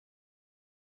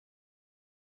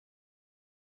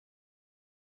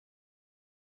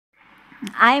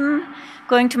I'm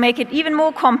going to make it even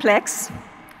more complex,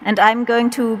 and I'm going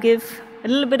to give a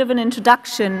little bit of an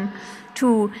introduction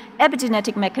to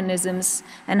epigenetic mechanisms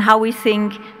and how we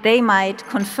think they might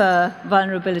confer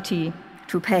vulnerability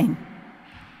to pain.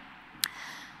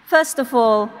 First of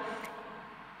all,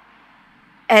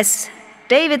 as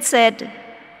David said,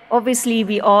 obviously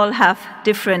we all have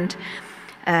different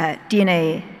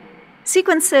DNA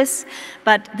sequences,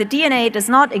 but the DNA does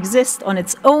not exist on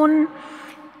its own,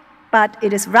 but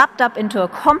it is wrapped up into a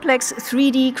complex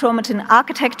 3D chromatin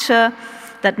architecture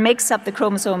that makes up the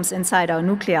chromosomes inside our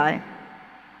nuclei.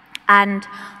 And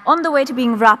on the way to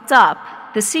being wrapped up,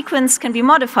 the sequence can be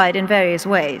modified in various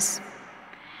ways.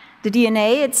 The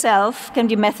DNA itself can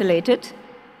be methylated,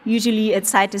 usually at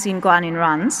cytosine-guanine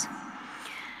runs,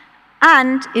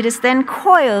 and it is then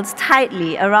coiled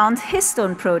tightly around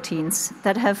histone proteins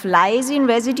that have lysine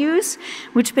residues,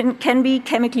 which can be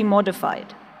chemically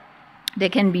modified. They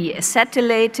can be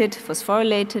acetylated,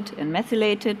 phosphorylated, and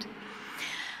methylated.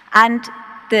 And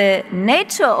the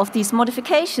nature of these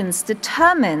modifications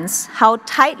determines how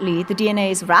tightly the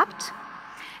DNA is wrapped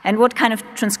and what kind of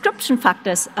transcription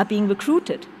factors are being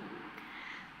recruited.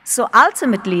 So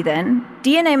ultimately then,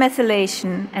 DNA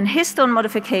methylation and histone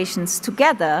modifications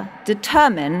together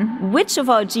determine which of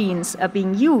our genes are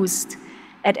being used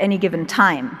at any given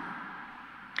time.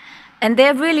 And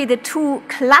they're really the two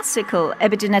classical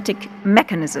epigenetic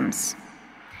mechanisms.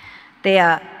 They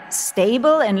are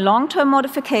stable in long-term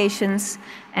modifications,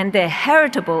 and they're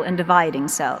heritable in dividing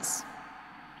cells.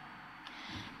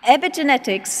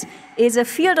 Epigenetics is a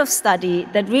field of study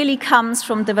that really comes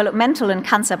from developmental and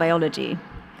cancer biology.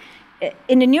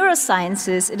 In the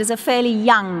neurosciences, it is a fairly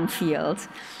young field,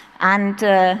 and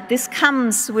this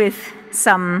comes with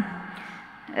some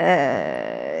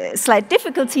slight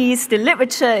difficulties. The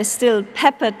literature is still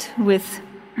peppered with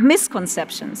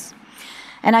misconceptions.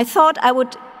 And I thought I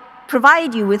would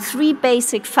provide you with 3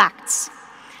 basic facts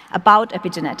about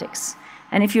epigenetics.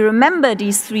 And if you remember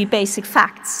these 3 basic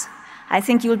facts, I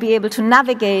think you'll be able to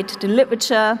navigate the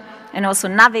literature and also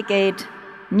navigate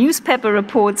newspaper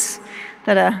reports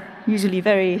that are usually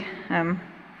very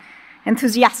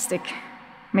enthusiastic,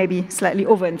 maybe slightly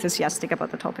over-enthusiastic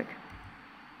about the topic.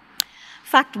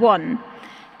 Fact 1,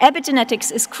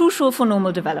 epigenetics is crucial for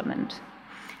normal development.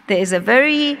 There is a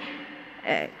very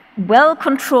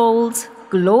well-controlled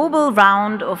global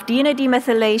round of DNA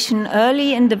demethylation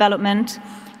early in development,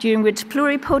 during which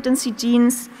pluripotency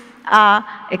genes are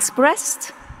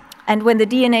expressed. And when the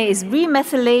DNA is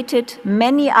remethylated,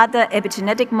 many other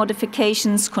epigenetic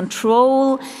modifications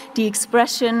control the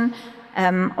expression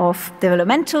of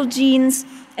developmental genes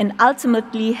and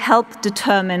ultimately help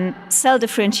determine cell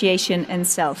differentiation and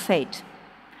cell fate.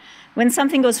 When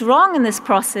something goes wrong in this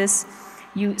process,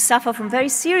 you suffer from very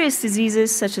serious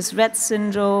diseases such as Rett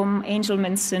syndrome,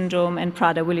 Angelman syndrome, and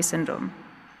Prader-Willi syndrome.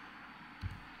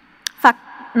 Fact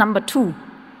number 2,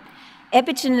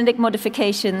 epigenetic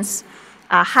modifications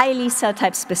are highly cell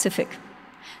type specific.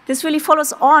 This really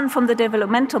follows on from the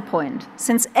developmental point.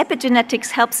 Since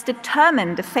epigenetics helps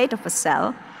determine the fate of a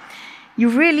cell,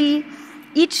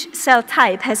 each cell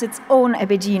type has its own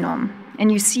epigenome. And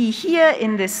you see here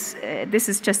in this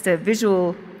is just a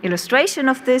visual illustration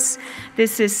of this.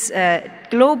 This is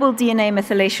global DNA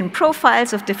methylation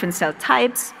profiles of different cell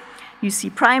types. You see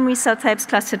primary cell types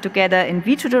clustered together, in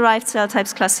vitro-derived cell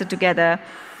types clustered together.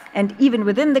 And even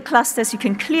within the clusters, you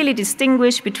can clearly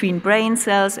distinguish between brain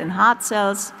cells and heart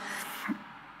cells.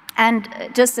 And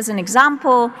just as an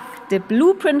example, the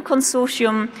Blueprint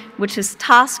Consortium, which is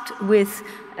tasked with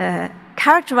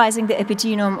characterizing the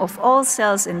epigenome of all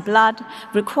cells in blood,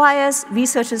 requires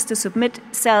researchers to submit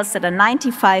cells that are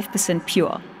 95%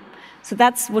 pure. So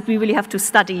that's what we really have to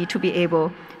study to be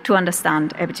able to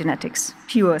understand epigenetics,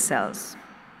 pure cells.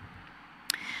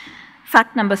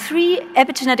 Fact number 3,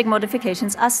 epigenetic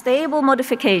modifications are stable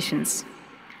modifications.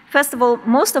 First of all,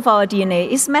 most of our DNA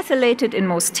is methylated in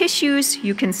most tissues.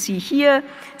 You can see here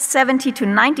 70 to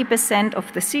 90%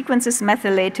 of the sequence is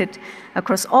methylated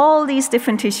across all these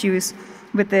different tissues,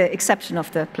 with the exception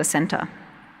of the placenta.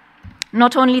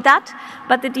 Not only that,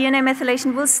 but the DNA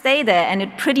methylation will stay there, and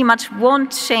it pretty much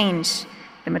won't change.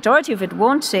 The majority of it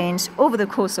won't change over the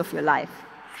course of your life.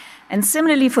 And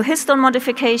similarly for histone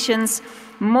modifications,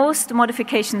 most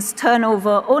modifications turn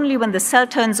over only when the cell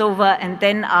turns over and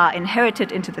then are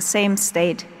inherited into the same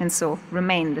state and so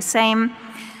remain the same.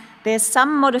 There's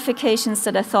some modifications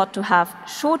that are thought to have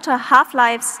shorter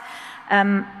half-lives,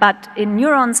 but in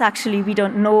neurons actually we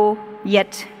don't know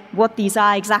yet what these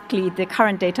are exactly. The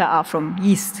current data are from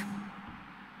yeast.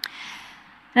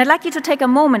 And I'd like you to take a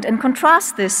moment and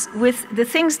contrast this with the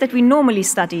things that we normally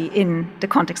study in the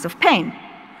context of pain.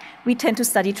 we tend to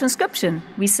study transcription.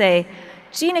 We say,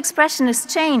 gene expression is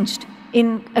changed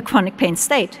in a chronic pain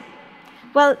state.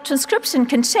 Well, transcription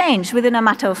can change within a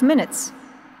matter of minutes.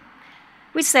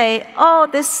 We say, oh,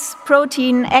 this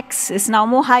protein X is now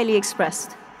more highly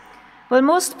expressed. Well,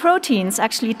 most proteins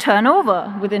actually turn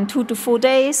over within 2 to 4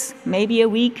 days, maybe a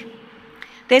week.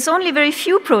 There's only very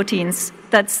few proteins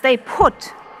that stay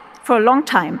put for a long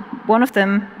time. One of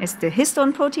them is the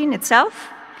histone protein itself.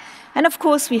 And of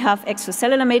course, we have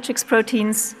extracellular matrix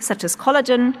proteins, such as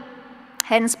collagen.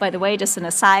 Hence, by the way, just an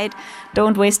aside,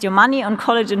 don't waste your money on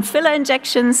collagen filler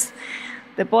injections.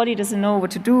 The body doesn't know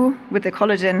what to do with the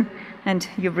collagen, and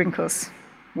your wrinkles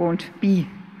won't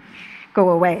go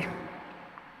away.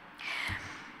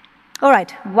 All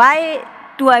right, why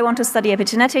do I want to study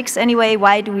epigenetics anyway?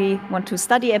 Why do we want to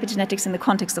study epigenetics in the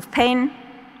context of pain?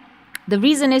 The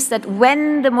reason is that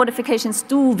when the modifications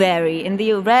do vary, in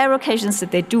the rare occasions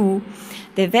that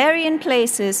they vary in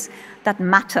places that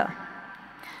matter.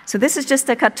 So this is just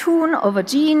a cartoon of a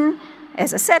gene.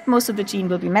 As I said, most of the gene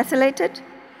will be methylated.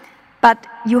 But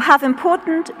you have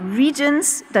important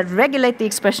regions that regulate the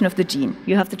expression of the gene.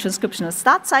 You have the transcriptional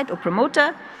start site or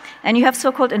promoter, and you have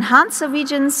so-called enhancer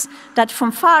regions that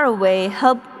from far away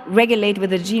help regulate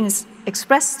whether the gene is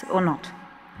expressed or not.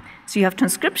 So you have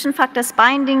transcription factors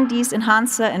binding these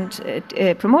enhancer and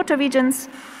promoter regions,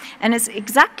 and it's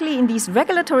exactly in these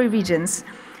regulatory regions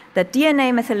that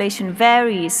DNA methylation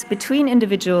varies between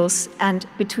individuals and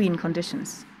between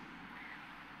conditions.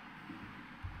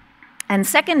 And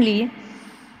secondly,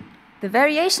 the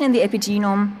variation in the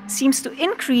epigenome seems to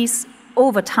increase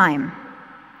over time.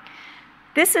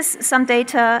 This is some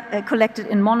data collected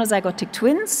in monozygotic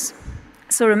twins.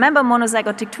 So remember,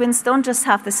 monozygotic twins don't just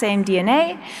have the same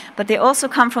DNA, but they also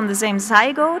come from the same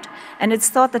zygote, and it's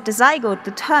thought that the zygote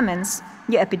determines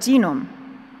your epigenome.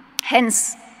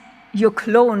 Hence, your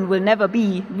clone will never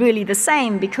be really the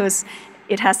same because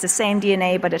it has the same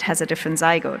DNA, but it has a different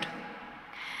zygote.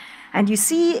 And you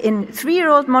see in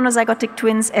 3-year-old monozygotic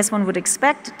twins, as one would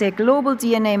expect, their global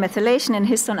DNA methylation and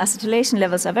histone acetylation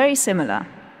levels are very similar.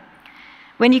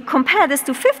 When you compare this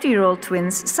to 50-year-old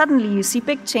twins, suddenly you see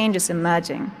big changes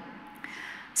emerging.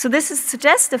 So this is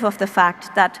suggestive of the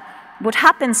fact that what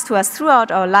happens to us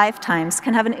throughout our lifetimes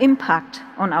can have an impact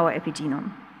on our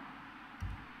epigenome.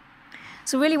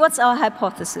 So really, what's our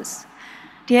hypothesis?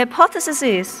 The hypothesis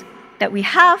is that we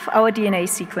have our DNA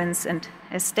sequence, and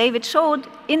as David showed,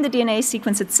 in the DNA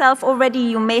sequence itself, already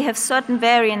you may have certain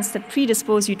variants that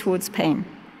predispose you towards pain.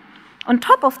 On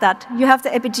top of that, you have the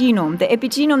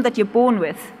epigenome that you're born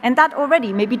with, and that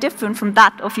already may be different from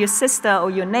that of your sister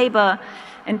or your neighbor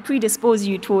and predispose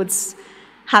you towards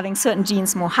having certain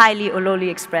genes more highly or lowly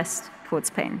expressed towards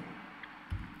pain.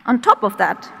 On top of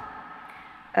that,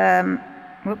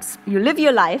 you live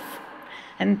your life,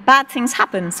 and bad things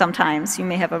happen sometimes. You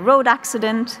may have a road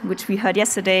accident, which we heard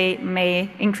yesterday may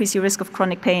increase your risk of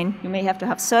chronic pain. You may have to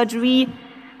have surgery,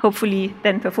 hopefully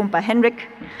then performed by Henrik,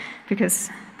 because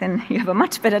then you have a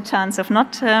much better chance of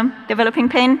not developing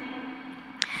pain.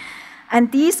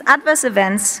 And these adverse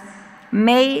events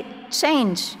may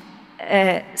change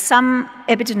some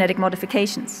epigenetic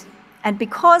modifications. And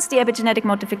because the epigenetic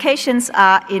modifications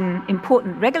are in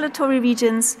important regulatory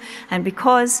regions, and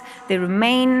because they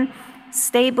remain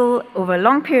stable over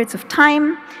long periods of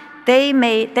time, they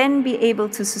may then be able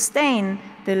to sustain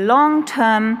the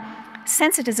long-term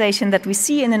sensitization that we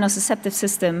see in the nociceptive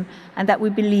system and that we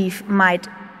believe might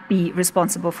be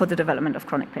responsible for the development of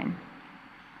chronic pain.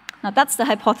 Now, that's the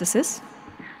hypothesis.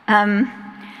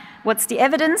 What's the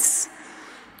evidence?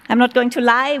 I'm not going to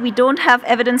lie, we don't have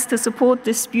evidence to support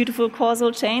this beautiful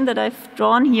causal chain that I've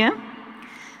drawn here.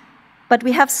 But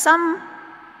we have some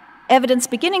evidence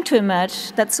beginning to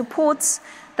emerge that supports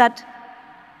that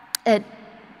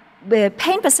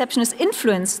pain perception is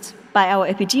influenced by our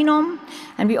epigenome,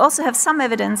 and we also have some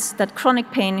evidence that chronic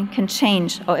pain can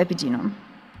change our epigenome.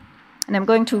 And I'm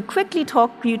going to quickly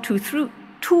talk you through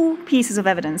 2 pieces of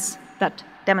evidence that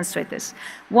demonstrate this.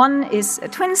 One is a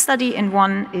twin study and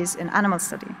one is an animal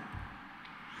study.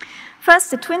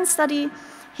 First, the twin study.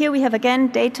 Here we have again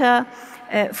data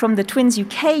from the Twins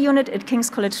UK unit at King's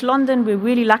College London. We're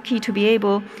really lucky to be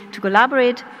able to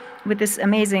collaborate with this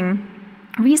amazing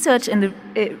research and the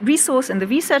resource and the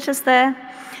researchers there.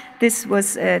 This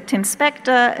was Tim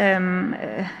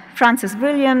Spector, Francis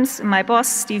Williams, my boss,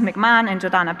 Steve McMahon, and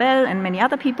Jordana Bell, and many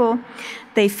other people.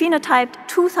 They phenotyped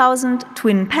 2,000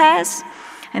 twin pairs,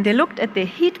 and they looked at the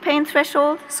heat pain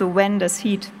threshold, so when does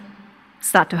heat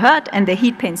start to hurt, and the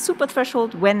heat pain super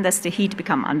threshold, when does the heat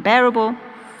become unbearable.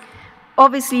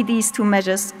 Obviously, these 2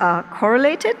 measures are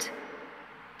correlated.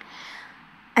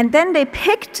 And then they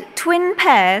picked twin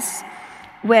pairs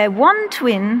where one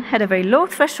twin had a very low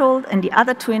threshold and the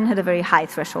other twin had a very high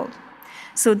threshold.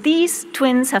 So these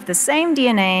twins have the same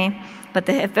DNA, but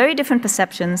they have very different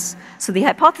perceptions. So the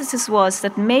hypothesis was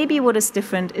that maybe what is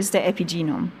different is their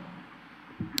epigenome.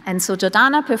 And so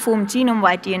Jordana performed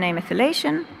genome-wide DNA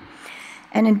methylation,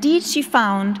 and indeed she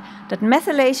found that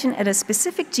methylation at a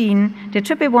specific gene, the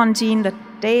TRPA1 gene that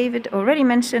David already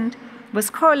mentioned,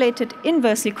 was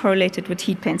inversely correlated with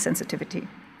heat pain sensitivity.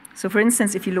 So for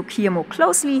instance, if you look here more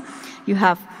closely, you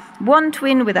have one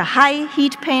twin with a high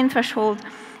heat pain threshold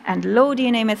and low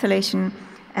DNA methylation,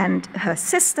 and her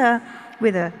sister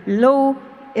with a low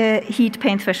heat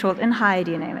pain threshold and high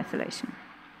DNA methylation.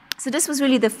 So this was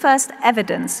really the first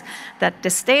evidence that the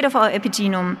state of our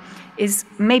epigenome is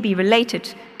maybe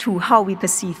related to how we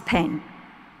perceive pain.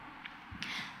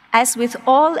 As with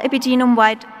all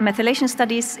epigenome-wide methylation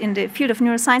studies in the field of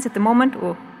neuroscience at the moment,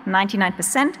 or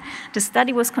 99%, the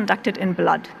study was conducted in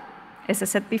blood. As I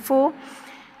said before,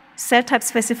 cell type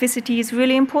specificity is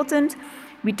really important.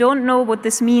 We don't know what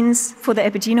this means for the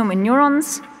epigenome in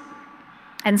neurons.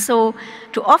 And so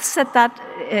to offset that,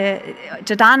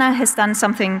 Jordana has done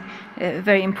something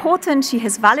very important. She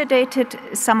has validated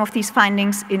some of these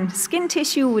findings in skin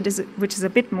tissue, which is a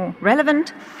bit more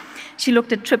relevant. She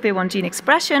looked at TRPA1 gene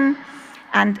expression,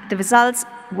 and the results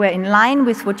were in line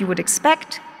with what you would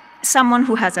expect. Someone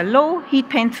who has a low heat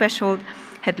pain threshold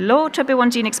had low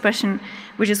TRPA1 gene expression,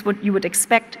 which is what you would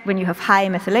expect when you have high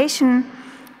methylation.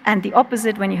 And the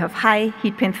opposite, when you have high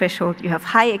heat pain threshold, you have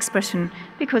high expression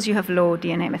because you have low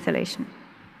DNA methylation.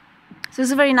 So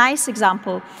it's a very nice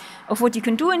example of what you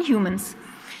can do in humans.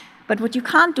 But what you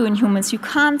can't do in humans, you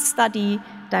can't study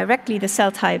directly the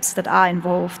cell types that are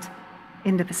involved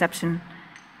in the perception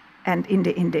and in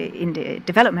the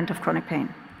development of chronic pain.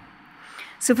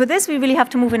 So for this, we really have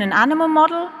to move in an animal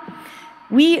model.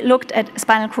 We looked at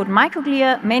spinal cord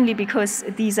microglia, mainly because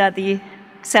these are the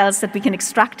cells that we can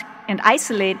extract and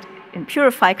isolate and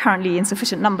purify currently in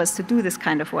sufficient numbers to do this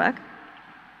kind of work.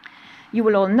 You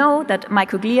will all know that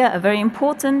microglia are very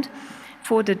important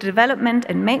for the development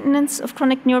and maintenance of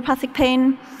chronic neuropathic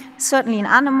pain, certainly in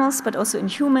animals, but also in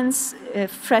humans.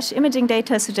 Fresh imaging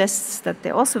data suggests that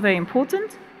they're also very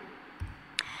important.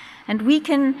 And we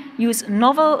can use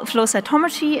novel flow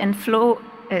cytometry and flow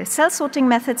cell sorting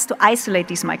methods to isolate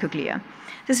these microglia.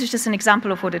 This is just an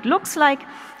example of what it looks like.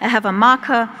 I have a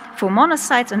marker for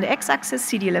monocytes on the x-axis,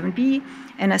 CD11b,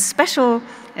 and a special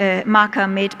marker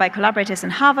made by collaborators in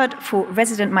Harvard for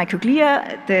resident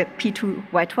microglia, the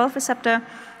P2Y12 receptor,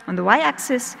 on the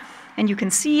y-axis. And you can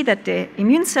see that the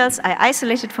immune cells are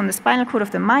isolated from the spinal cord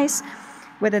of the mice,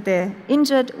 whether they're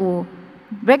injured or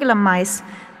regular mice.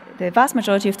 The vast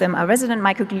majority of them are resident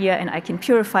microglia, and I can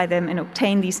purify them and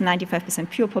obtain these 95%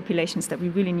 pure populations that we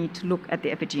really need to look at the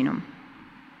epigenome.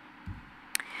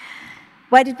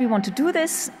 Why did we want to do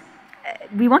this?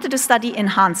 We wanted to study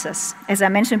enhancers. As I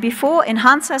mentioned before,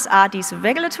 enhancers are these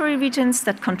regulatory regions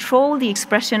that control the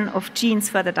expression of genes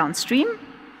further downstream.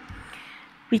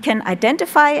 We can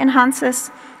identify enhancers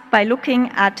by looking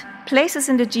at places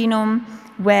in the genome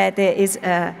where there is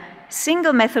a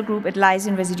single methyl group at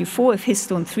lysine residue 4 of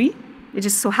histone 3. It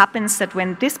just so happens that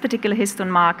when this particular histone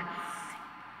mark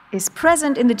is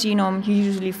present in the genome, you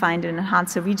usually find an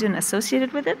enhancer region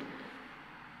associated with it.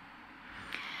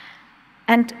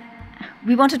 And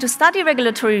we wanted to study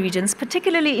regulatory regions,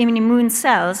 particularly in immune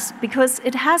cells, because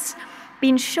it has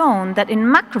been shown that in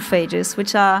macrophages,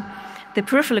 which are the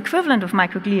peripheral equivalent of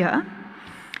microglia,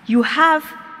 you have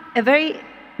a very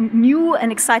new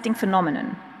and exciting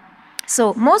phenomenon.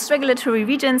 So most regulatory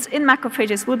regions in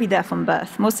macrophages will be there from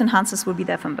birth. Most enhancers will be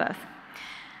there from birth.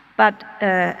 But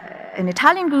an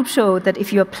Italian group showed that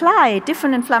if you apply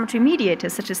different inflammatory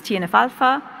mediators, such as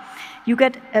TNF-alpha, you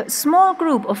get a small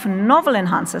group of novel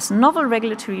enhancers, novel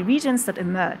regulatory regions that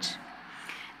emerge.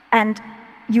 And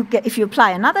if you apply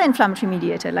another inflammatory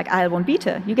mediator, like IL-1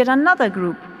 beta, you get another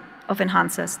group of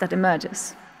enhancers that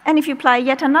emerges. And if you apply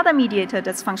yet another mediator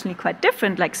that's functionally quite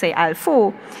different, like, say,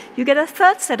 IL-4, you get a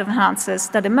third set of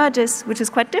enhancers that emerges, which is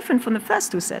quite different from the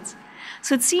first two sets.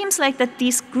 So it seems like that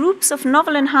these groups of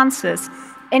novel enhancers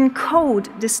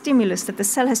encode the stimulus that the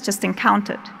cell has just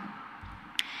encountered.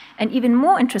 And even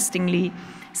more interestingly,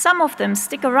 some of them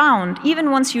stick around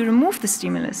even once you remove the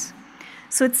stimulus.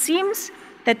 So it seems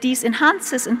that these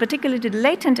enhancers, in particular the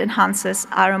latent enhancers,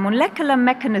 are a molecular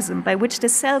mechanism by which the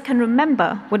cell can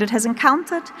remember what it has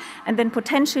encountered and then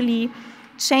potentially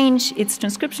change its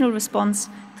transcriptional response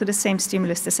to the same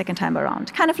stimulus the second time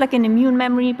around. Kind of like an immune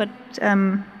memory, but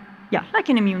yeah, like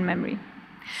an immune memory.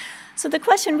 So the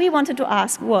question we wanted to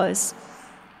ask was,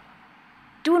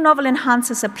 do novel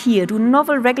enhancers appear? Do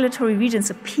novel regulatory regions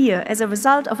appear as a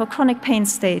result of a chronic pain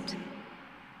state?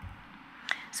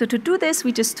 So to do this,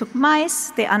 we just took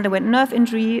mice. They underwent nerve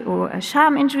injury or a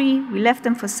sham injury. We left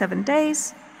them for 7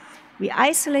 days. We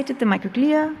isolated the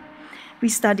microglia. We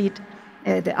studied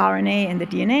the RNA and the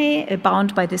DNA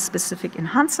bound by this specific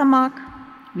enhancer mark.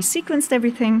 We sequenced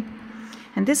everything.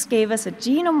 And this gave us a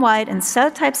genome-wide and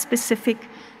cell-type-specific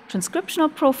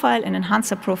transcriptional profile and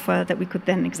enhancer profile that we could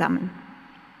then examine.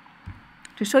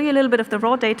 To show you a little bit of the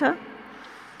raw data,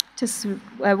 just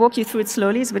walk you through it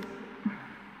slowly, it's a bit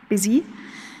busy.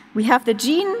 We have the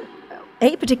gene,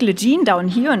 a particular gene down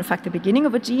here, in fact, the beginning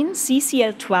of a gene,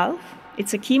 CCL12.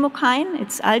 It's a chemokine,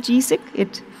 it's algesic,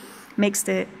 it makes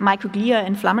the microglia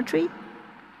inflammatory.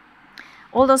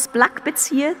 All those black bits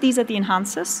here, these are the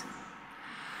enhancers.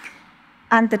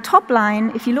 And the top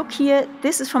line, if you look here,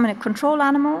 this is from a control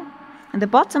animal, and the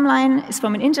bottom line is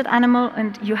from an injured animal,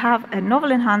 and you have a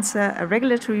novel enhancer, a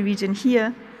regulatory region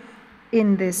here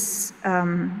in this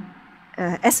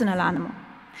SNL animal.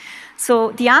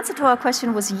 So the answer to our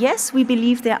question was yes, we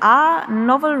believe there are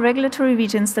novel regulatory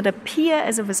regions that appear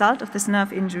as a result of this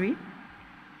nerve injury.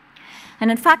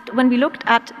 And in fact, when we looked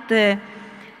at the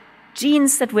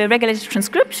genes that were regulated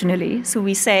transcriptionally, so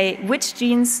we say which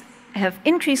genes have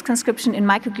increased transcription in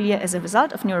microglia as a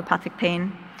result of neuropathic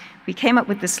pain, we came up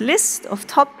with this list of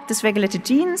top dysregulated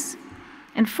genes,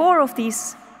 and 4 of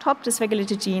these top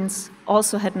dysregulated genes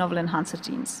also had novel enhancer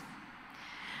genes.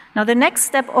 Now the next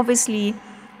step, obviously,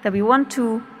 that we want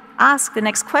to ask, the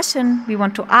next question we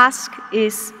want to ask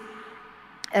is,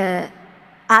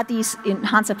 are these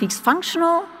enhancer peaks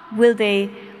functional? Will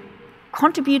they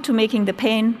contribute to making the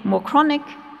pain more chronic?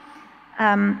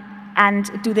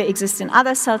 And do they exist in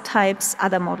other cell types,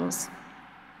 other models?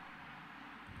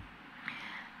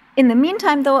 In the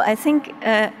meantime, though, I think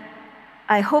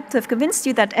I hope to have convinced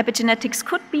you that epigenetics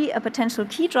could be a potential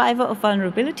key driver of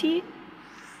vulnerability.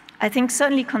 I think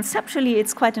certainly conceptually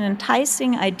it's quite an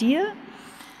enticing idea.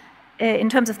 In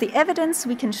terms of the evidence,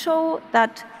 we can show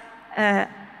that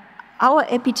our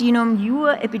epigenome,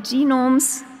 your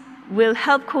epigenomes, will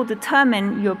help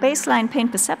co-determine your baseline pain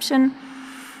perception.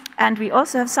 And we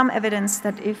also have some evidence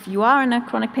that if you are in a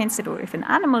chronic pain state, or if an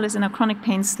animal is in a chronic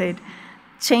pain state,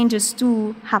 changes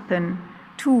do happen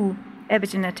to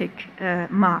epigenetic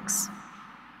marks.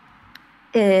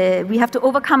 We have to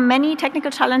overcome many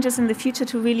technical challenges in the future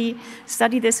to really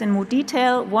study this in more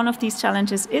detail. One of these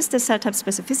challenges is the cell type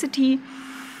specificity.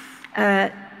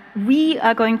 We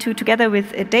are going to, together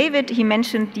with David, he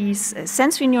mentioned these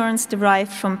sensory neurons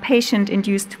derived from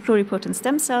patient-induced pluripotent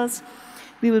stem cells.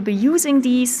 We will be using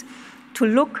these to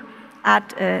look at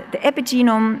the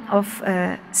epigenome of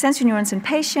sensory neurons in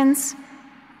patients.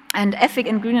 And EFIC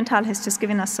and Grünenthal has just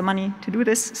given us some money to do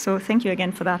this, so thank you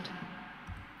again for that.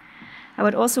 I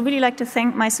would also really like to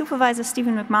thank my supervisor,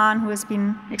 Stephen McMahon, who has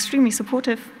been extremely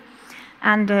supportive,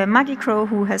 and Maggie Crow,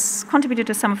 who has contributed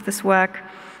to some of this work,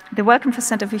 the Wellcome Trust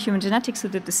Center for Human Genetics, who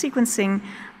did the sequencing,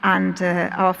 and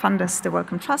our funders, the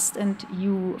Wellcome Trust, and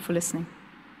you for listening.